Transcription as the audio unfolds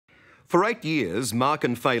For 8 years, Mark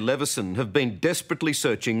and Faye Leveson have been desperately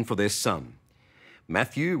searching for their son.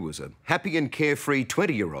 Matthew was a happy and carefree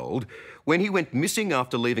 20-year-old when he went missing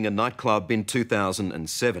after leaving a nightclub in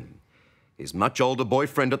 2007. His much older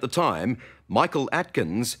boyfriend at the time, Michael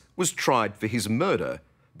Atkins, was tried for his murder,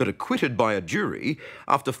 but acquitted by a jury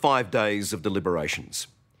after 5 days of deliberations.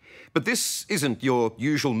 But this isn't your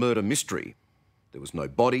usual murder mystery. There was no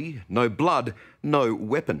body, no blood, no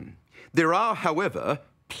weapon. There are, however,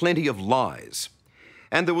 plenty of lies.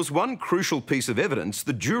 And there was one crucial piece of evidence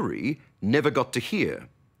the jury never got to hear.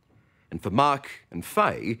 And for Mark and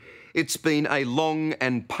Faye, it's been a long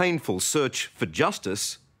and painful search for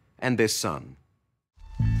justice and their son.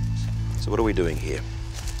 So what are we doing here?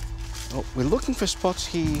 Well, we're looking for spots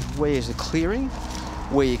here where there's a clearing,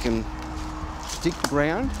 where you can dig the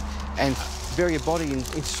ground and bury your body in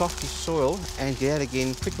softy soil and get out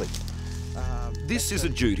again quickly. This is a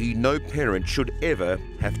duty no parent should ever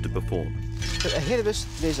have to perform. But ahead of us,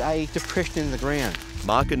 there's a depression in the ground.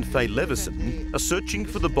 Mark and Faye Leveson are searching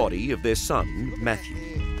for the body of their son, Matthew.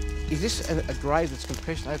 Is this a grave that's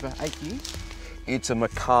compressed over 8 years? It's a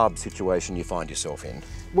macabre situation you find yourself in.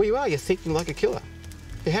 Well, you are. You're thinking like a killer.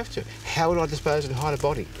 You have to. How would I dispose and hide a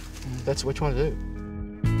body? That's what we're trying to do.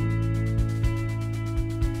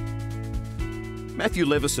 Matthew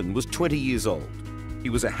Leveson was 20 years old. He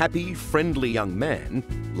was a happy, friendly young man,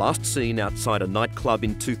 last seen outside a nightclub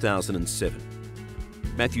in 2007.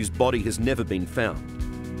 Matthew's body has never been found.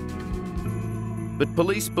 But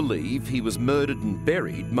police believe he was murdered and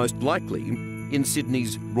buried, most likely, in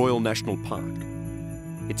Sydney's Royal National Park.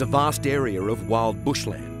 It's a vast area of wild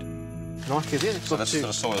bushland. Can I give you? So that's the sort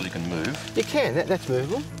of soil you can move? You can, that's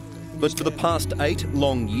movable. But for the past 8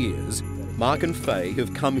 long years, Mark and Faye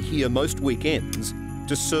have come here most weekends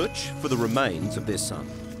to search for the remains of their son.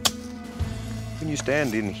 When you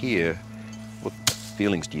stand in here, what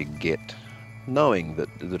feelings do you get, knowing that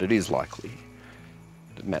it is likely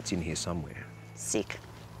that Matt's in here somewhere? Sick.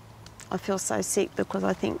 I feel so sick because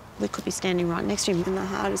I think we could be standing right next to him. And the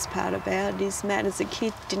hardest part about it is Matt, as a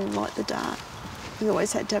kid, didn't like the dark. We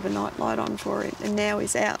always had to have a night light on for him, and now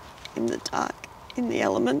he's out in the dark, in the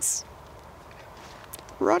elements,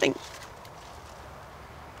 rotting.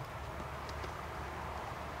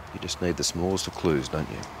 You just need the smallest of clues, don't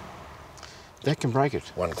you? That can break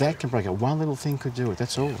it. That can break it. One little thing could do it,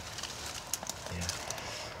 that's all. Yeah.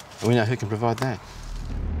 And we know who can provide that.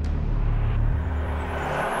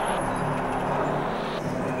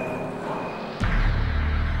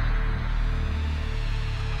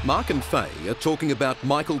 Mark and Faye are talking about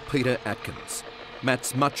Michael Peter Atkins,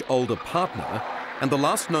 Matt's much older partner and the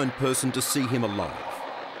last known person to see him alive.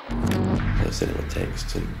 I sent him a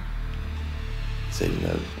text and said, you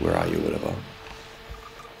know, where are you, whatever.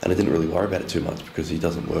 And I didn't really worry about it too much because he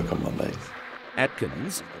doesn't work on Mondays.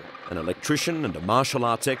 Atkins, an electrician and a martial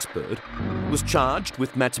arts expert, was charged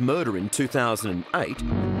with Matt's murder in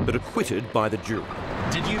 2008, but acquitted by the jury.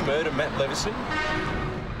 Did you murder Matt Leveson?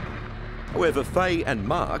 However, Faye and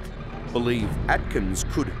Mark believe Atkins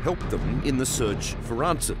could help them in the search for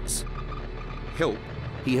answers. Help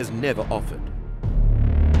he has never offered.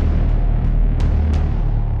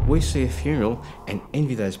 We see a funeral and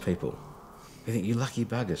envy those people. We think, you lucky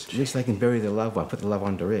buggers. At least they can bury their loved one, put the loved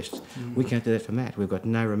one to rest. We can't do that for Matt. We've got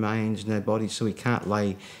no remains, no bodies, so we can't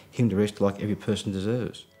lay him to rest like every person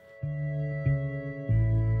deserves.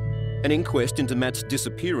 An inquest into Matt's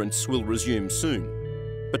disappearance will resume soon.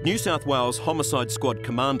 But New South Wales Homicide Squad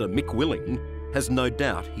Commander Mick Willing has no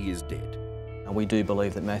doubt he is dead. We do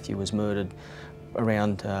believe that Matthew was murdered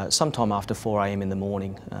around sometime after 4 a.m. in the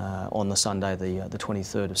morning on the Sunday, the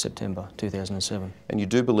 23rd of September 2007. And you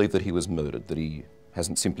do believe that he was murdered, that he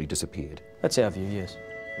hasn't simply disappeared? That's our view, yes.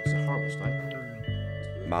 It's a horrible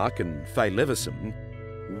statement. Mark and Faye Leveson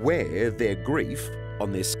wear their grief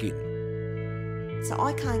on their skin. So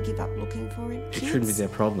I can't give up looking for him. It shouldn't be their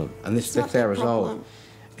problem. And that's our resolve.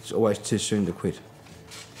 It's always too soon to quit.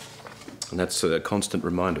 And that's a constant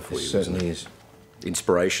reminder for you, It certainly is.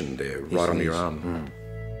 Inspiration there, right under your arm.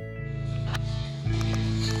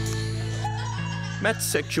 Matt's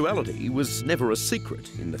sexuality was never a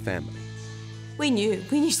secret in the family. We knew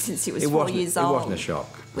since he was 4 years old. It wasn't a shock.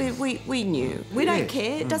 We knew. We don't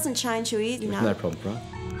care. It doesn't change who he is, you know. No problem, right?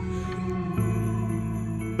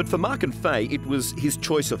 But for Mark and Faye, it was his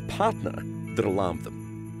choice of partner that alarmed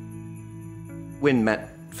them. When Matt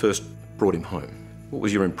first brought him home, what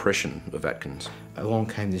was your impression of Atkins? Along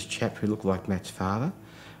came this chap who looked like Matt's father.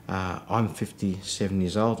 I'm 57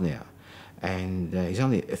 years old now, and he's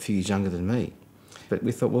only a few years younger than me. But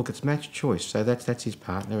we thought, well, it's Matt's choice, so that's his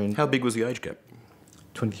partner. And how big was the age gap?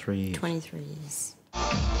 23 years. 23 years.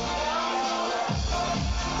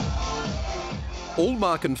 All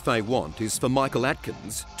Mark and Faye want is for Michael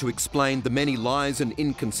Atkins to explain the many lies and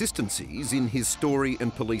inconsistencies in his story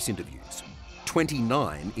and police interviews.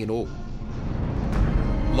 29 in all.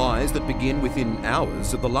 Lies that begin within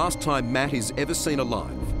hours of the last time Matt is ever seen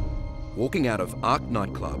alive, walking out of Arc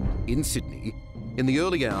nightclub in Sydney in the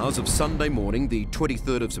early hours of Sunday morning, the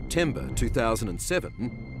 23rd of September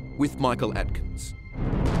 2007, with Michael Atkins.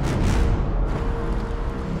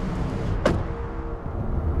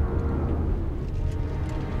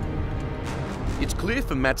 It's clear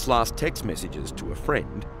from Matt's last text messages to a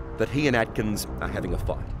friend that he and Atkins are having a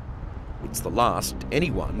fight. It's the last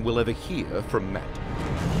anyone will ever hear from Matt.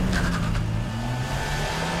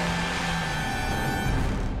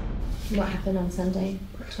 What happened on Sunday?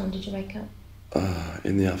 What time did you wake up?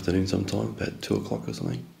 In the afternoon sometime, about 2 o'clock or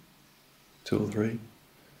something. 2 or 3.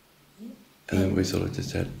 Yeah. And then we sort of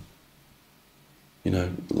just had, you know,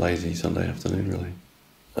 lazy Sunday afternoon really.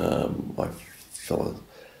 I fell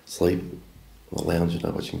asleep on the lounge, you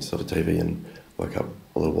know, watching sort of TV, and woke up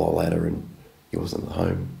a little while later and he wasn't at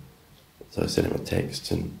home. So I sent him a text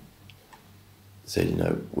and said, you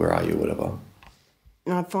know, where are you, whatever.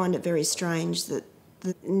 And I find it very strange that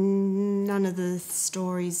none of the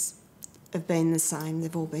stories have been the same.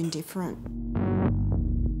 They've all been different.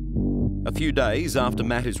 A few days after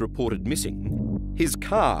Matt is reported missing, his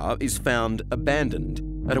car is found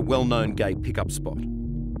abandoned at a well-known gay pickup spot.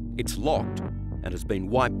 It's locked and has been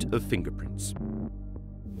wiped of fingerprints.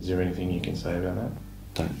 Is there anything you can say about that?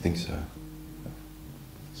 Don't think so.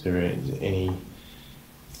 Is there anything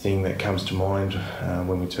that comes to mind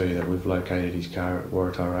when we tell you that we've located his car at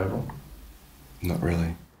Waratah Oval? Not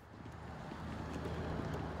really.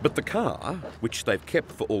 But the car, which they've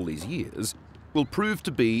kept for all these years, will prove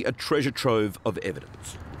to be a treasure trove of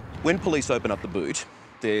evidence. When police open up the boot,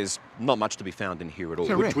 there's not much to be found in here at all,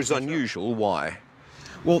 Correct. which was unusual. Why?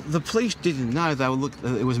 Well, the police didn't know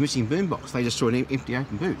it was a missing boombox. They just saw an empty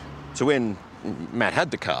open boot. So when Matt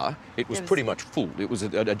had the car, it was pretty much full. It was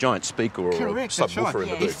a giant speaker or Correct, a subwoofer in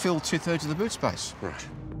the boot. It filled 2/3 of the boot space. Right.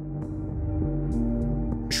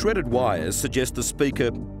 Shredded wires suggest the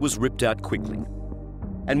speaker was ripped out quickly.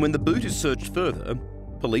 And when the boot is searched further,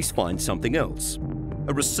 police find something else.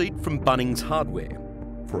 A receipt from Bunnings Hardware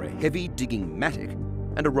for a heavy digging mattock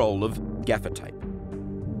and a roll of gaffer tape.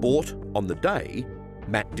 Bought on the day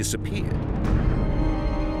Matt disappeared.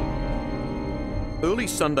 Early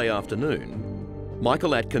Sunday afternoon,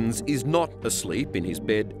 Michael Atkins is not asleep in his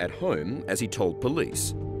bed at home as he told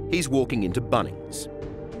police. He's walking into Bunnings.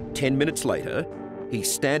 10 minutes later,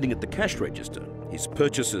 he's standing at the cash register, his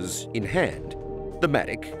purchases in hand, the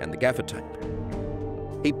mattock and the gaffer tape.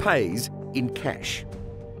 He pays in cash.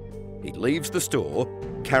 He leaves the store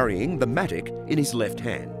carrying the mattock in his left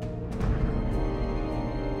hand.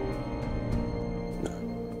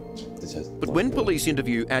 But when police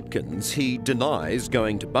interview Atkins, he denies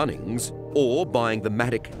going to Bunnings or buying the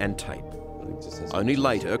mattock and tape. Only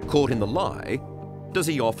later, caught in the lie, does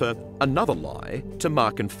he offer another lie to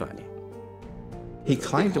Mark and Faye. He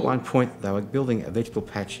claimed at one point they were building a vegetable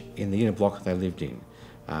patch in the unit block they lived in.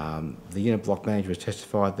 The unit block manager was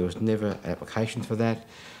testified there was never an application for that.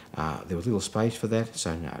 There was little space for that,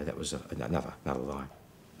 so no, that was another lie.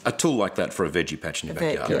 A tool like that for a veggie patch in your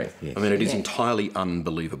backyard. Correct, yes. I mean, it is entirely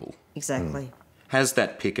unbelievable. Exactly. Has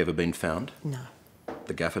that pick ever been found? No.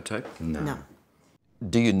 The gaffer tape? No.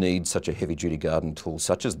 Do you need such a heavy-duty garden tool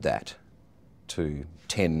such as that to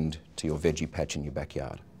tend to your veggie patch in your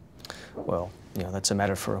backyard? Well, you know, that's a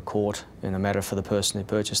matter for a court and a matter for the person who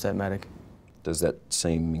purchased that mattock. Does that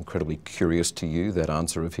seem incredibly curious to you, that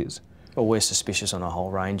answer of his? Well, we're suspicious on a whole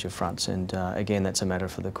range of fronts, and again, that's a matter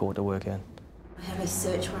for the court to work out. I have a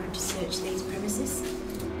search warrant to search these premises.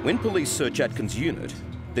 When police search Atkins' unit,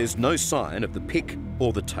 there's no sign of the pick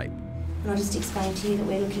or the tape. And I'll just explain to you that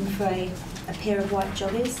we're looking for a pair of white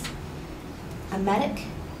joggers, a mattock,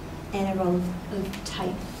 and a roll of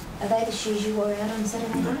tape. Are they the shoes you wore out on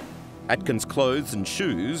Saturday night? Atkins' clothes and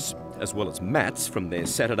shoes, as well as Matt's from their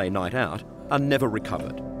Saturday night out, are never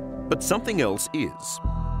recovered. But something else is.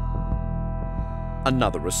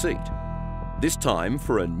 Another receipt. This time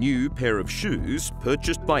for a new pair of shoes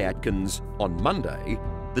purchased by Atkins on Monday,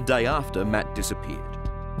 the day after Matt disappeared.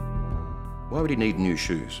 Why would he need new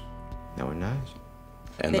shoes? No one knows.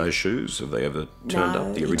 And those shoes, have they ever turned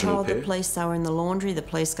up, the original he told pair? the police they were in the laundry. The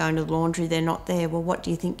police go into the laundry, they're not there. Well, what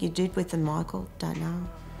do you think you did with them, Michael? Don't know.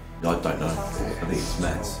 I don't know. I think it's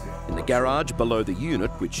Matt's. In the garage below the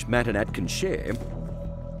unit, which Matt and Atkins share,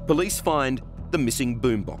 police find the missing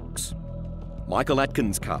boombox. Michael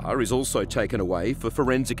Atkins' car is also taken away for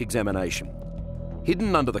forensic examination.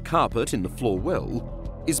 Hidden under the carpet in the floor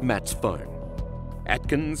well is Matt's phone.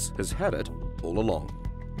 Atkins has had it all along.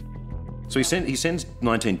 So he sends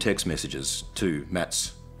 19 text messages to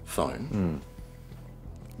Matt's phone,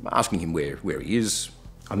 asking him where he is.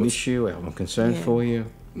 I miss you, I'm concerned for you.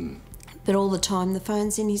 But all the time the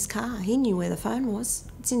phone's in his car. He knew where the phone was.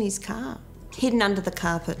 It's in his car, hidden under the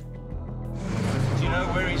carpet. Do you know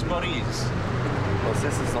where his body is? Well,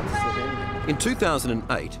 this is not the city. In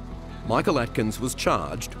 2008, Michael Atkins was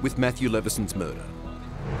charged with Matthew Leveson's murder.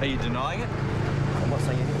 Are you denying it? I'm not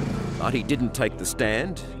saying anything. But he didn't take the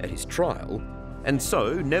stand at his trial, and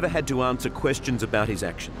so never had to answer questions about his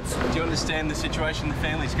actions. Do you understand the situation the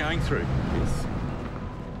family's going through? Yes.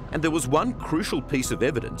 And there was one crucial piece of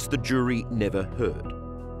evidence the jury never heard.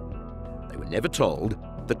 They were never told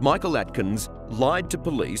that Michael Atkins lied to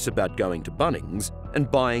police about going to Bunnings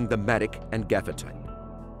and buying the Matic and gaffer tape.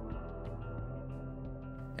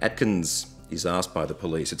 Atkins is asked by the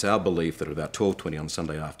police, it's our belief that at about 12:20 on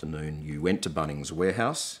Sunday afternoon you went to Bunnings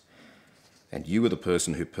warehouse and you were the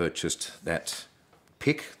person who purchased that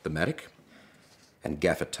pick, the Matic, and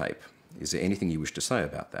gaffer tape. Is there anything you wish to say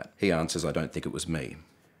about that? He answers, I don't think it was me.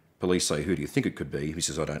 Police say, who do you think it could be? He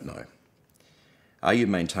says, I don't know. Are you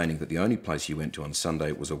maintaining that the only place you went to on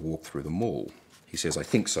Sunday was a walk through the mall? He says, I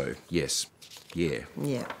think so, yes. Yeah.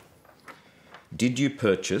 Yeah. Did you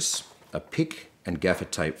purchase a pick and gaffer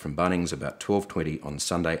tape from Bunnings about 12:20 on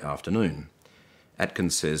Sunday afternoon?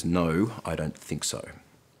 Atkins says, no, I don't think so.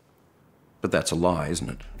 But that's a lie, isn't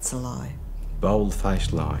it? It's a lie.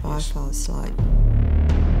 Bold-faced lie. Bold-faced lie.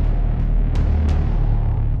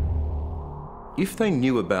 If they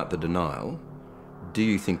knew about the denial, do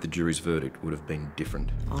you think the jury's verdict would have been different?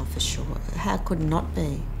 Oh, for sure. How could it not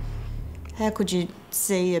be? How could you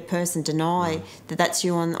see a person deny that that's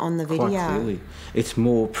you on the video? Quite clearly. It's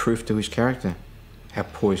more proof to his character, how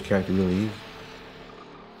poor his character really is.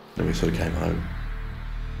 Then we sort of came home.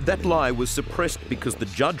 That lie was suppressed because the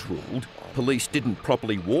judge ruled police didn't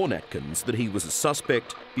properly warn Atkins that he was a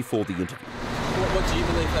suspect before the interview. What do you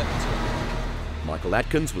believe happened Michael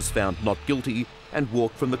Atkins was found not guilty and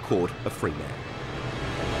walked from the court a free man.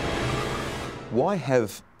 Why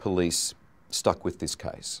have police stuck with this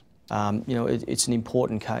case? You know, it's an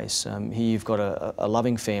important case. Here you've got a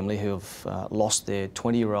loving family who have lost their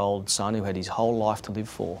 20-year-old son who had his whole life to live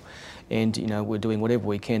for. And, you know, we're doing whatever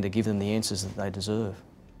we can to give them the answers that they deserve.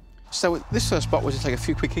 So this first spot was to take a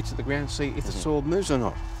few quick hits at the ground to see if the soil moves or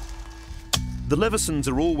not. The Levesons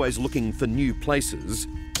are always looking for new places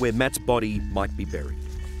where Matt's body might be buried.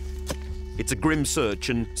 It's a grim search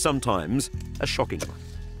and sometimes a shocking one.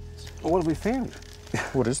 Well, what have we found?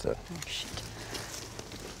 What is that? Oh, shit.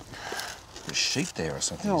 A sheep there or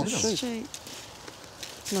something, Oh, is it? Sheep.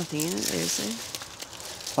 Nothing in it, is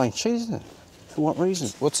there? Plain sheep, isn't it? For what reason?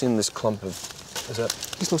 What's in this clump of... is that...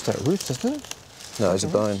 This looks like roots, doesn't it? No, there's a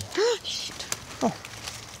bone. Shit. Oh.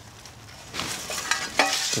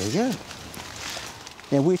 There you go.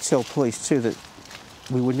 Now, we tell police, too, that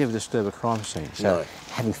we would never disturb a crime scene. So, No.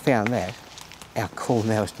 having found that, our call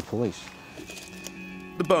now is to police.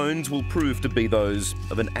 The bones will prove to be those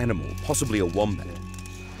of an animal, possibly a wombat.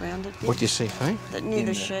 Rounded. What do you see, Faye? That near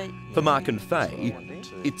the sheep. For Mark and Faye,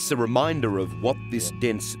 it's a reminder of what this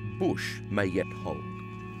dense bush may yet hold.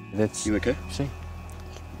 That's... You okay? See?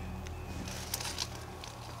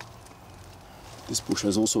 This bush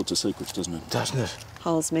has all sorts of secrets, doesn't it? Doesn't it?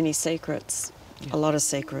 Holds many secrets. A lot of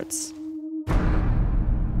secrets.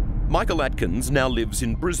 Michael Atkins now lives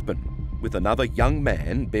in Brisbane with another young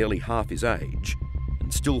man barely half his age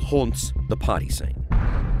and still haunts the party scene.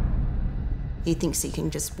 He thinks he can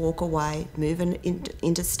just walk away, move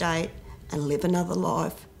interstate and live another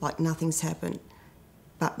life like nothing's happened.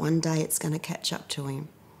 But one day it's going to catch up to him.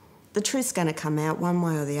 The truth's going to come out one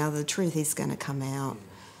way or the other. The truth is going to come out.